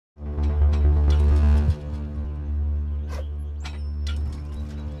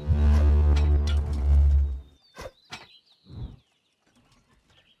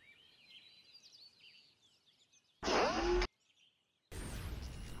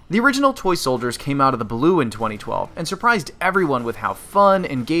The original Toy Soldiers came out of the blue in 2012 and surprised everyone with how fun,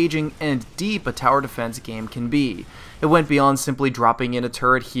 engaging, and deep a tower defense game can be. It went beyond simply dropping in a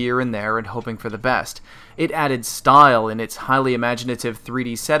turret here and there and hoping for the best. It added style in its highly imaginative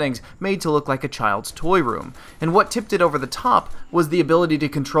 3D settings made to look like a child's toy room, and what tipped it over the top was the ability to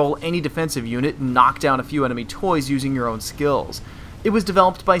control any defensive unit and knock down a few enemy toys using your own skills. It was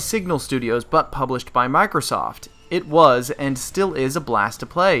developed by Signal Studios but published by Microsoft. It was, and still is, a blast to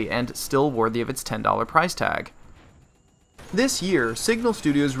play, and still worthy of its $10 price tag. This year, Signal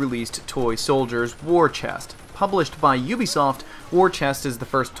Studios released Toy Soldiers War Chest. Published by Ubisoft, War Chest is the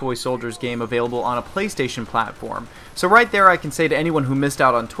first Toy Soldiers game available on a PlayStation platform. So right there I can say to anyone who missed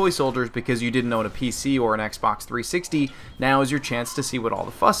out on Toy Soldiers because you didn't own a PC or an Xbox 360, now is your chance to see what all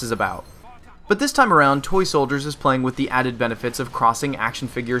the fuss is about. But this time around, Toy Soldiers is playing with the added benefits of crossing action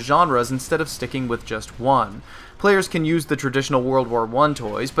figure genres instead of sticking with just one. Players can use the traditional World War I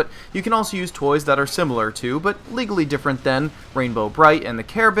toys, but you can also use toys that are similar to, but legally different than, Rainbow Brite and the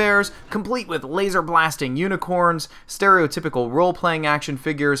Care Bears, complete with laser-blasting unicorns, stereotypical role-playing action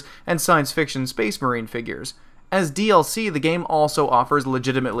figures, and science fiction Space Marine figures. As DLC, the game also offers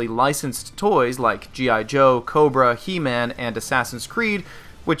legitimately licensed toys like G.I. Joe, Cobra, He-Man, and Assassin's Creed,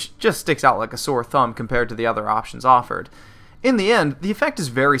 which just sticks out like a sore thumb compared to the other options offered. In the end, the effect is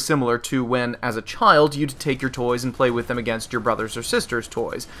very similar to when, as a child, you'd take your toys and play with them against your brothers or sisters'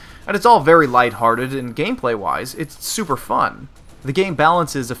 toys, and it's all very lighthearted, and gameplay-wise, it's super fun. The game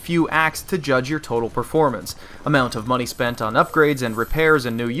balances a few acts to judge your total performance: amount of money spent on upgrades and repairs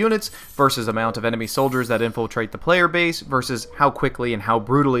and new units, versus amount of enemy soldiers that infiltrate the player base, versus how quickly and how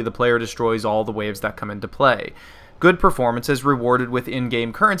brutally the player destroys all the waves that come into play. Good performance is rewarded with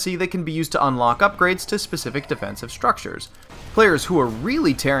in-game currency that can be used to unlock upgrades to specific defensive structures. Players who are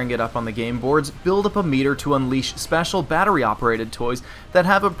really tearing it up on the game boards build up a meter to unleash special battery-operated toys that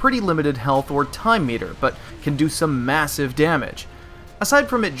have a pretty limited health or time meter, but can do some massive damage. Aside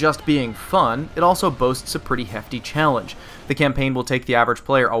from it just being fun, it also boasts a pretty hefty challenge. The campaign will take the average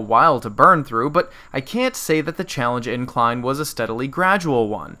player a while to burn through, but I can't say that the challenge incline was a steadily gradual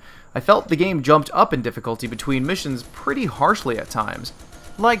one. I felt the game jumped up in difficulty between missions pretty harshly at times.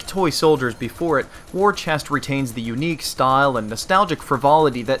 Like Toy Soldiers before it, War Chest retains the unique style and nostalgic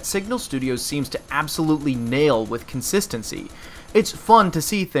frivolity that Signal Studios seems to absolutely nail with consistency. It's fun to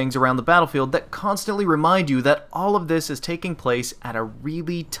see things around the battlefield that constantly remind you that all of this is taking place at a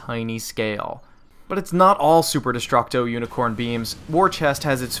really tiny scale. But it's not all Super Destructo unicorn beams. War Chest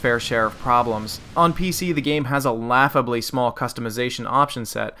has its fair share of problems. On PC, the game has a laughably small customization option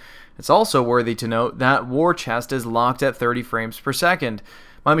set. It's also worthy to note that War Chest is locked at 30 frames per second.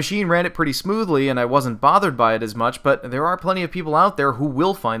 My machine ran it pretty smoothly and I wasn't bothered by it as much, but there are plenty of people out there who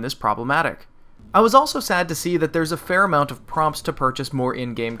will find this problematic. I was also sad to see that there's a fair amount of prompts to purchase more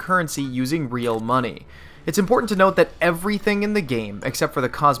in-game currency using real money. It's important to note that everything in the game, except for the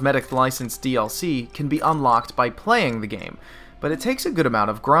cosmetic licensed DLC, can be unlocked by playing the game, but it takes a good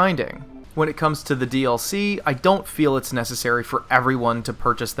amount of grinding. When it comes to the DLC, I don't feel it's necessary for everyone to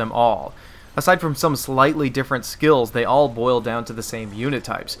purchase them all. Aside from some slightly different skills, they all boil down to the same unit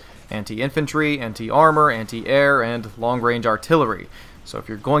types: anti-infantry, anti-armor, anti-air, and long-range artillery. So if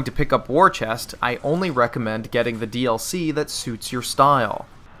you're going to pick up War Chest, I only recommend getting the DLC that suits your style.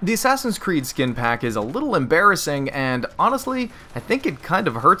 The Assassin's Creed skin pack is a little embarrassing, and honestly, I think it kind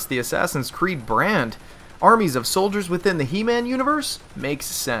of hurts the Assassin's Creed brand. Armies of soldiers within the He-Man universe? Makes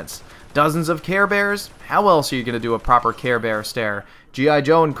sense. Dozens of Care Bears? How else are you going to do a proper Care Bear stare? G.I.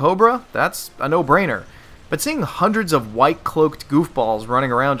 Joe and Cobra? That's a no-brainer. But seeing hundreds of white-cloaked goofballs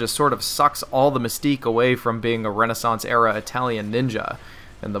running around just sort of sucks all the mystique away from being a Renaissance-era Italian ninja.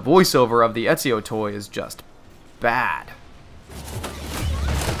 And the voiceover of the Ezio toy is just bad.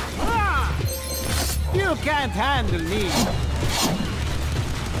 You can't handle me!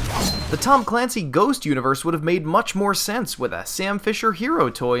 The Tom Clancy Ghost universe would have made much more sense with a Sam Fisher hero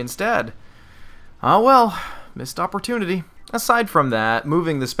toy instead. Ah well, missed opportunity. Aside from that,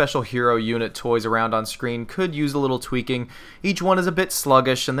 moving the special hero unit toys around on screen could use a little tweaking. Each one is a bit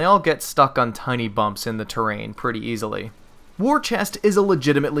sluggish and they all get stuck on tiny bumps in the terrain pretty easily. War Chest is a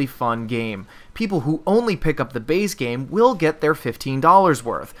legitimately fun game. People who only pick up the base game will get their $15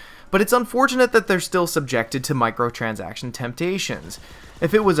 worth, but it's unfortunate that they're still subjected to microtransaction temptations.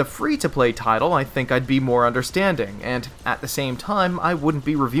 If it was a free-to-play title, I think I'd be more understanding, and at the same time, I wouldn't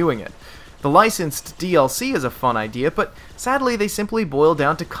be reviewing it. The licensed DLC is a fun idea, but sadly they simply boil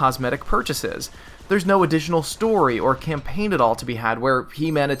down to cosmetic purchases. There's no additional story or campaign at all to be had where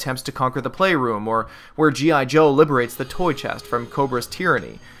He-Man attempts to conquer the Playroom, or where G.I. Joe liberates the toy chest from Cobra's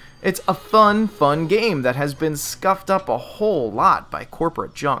tyranny. It's a fun game that has been scuffed up a whole lot by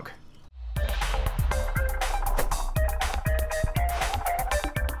corporate junk.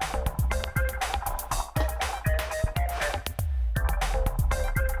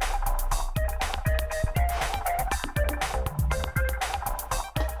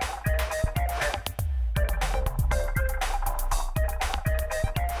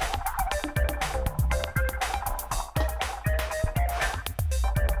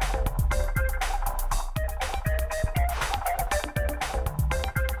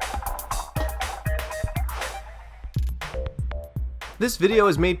 This video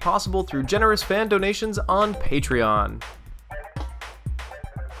is made possible through generous fan donations on Patreon.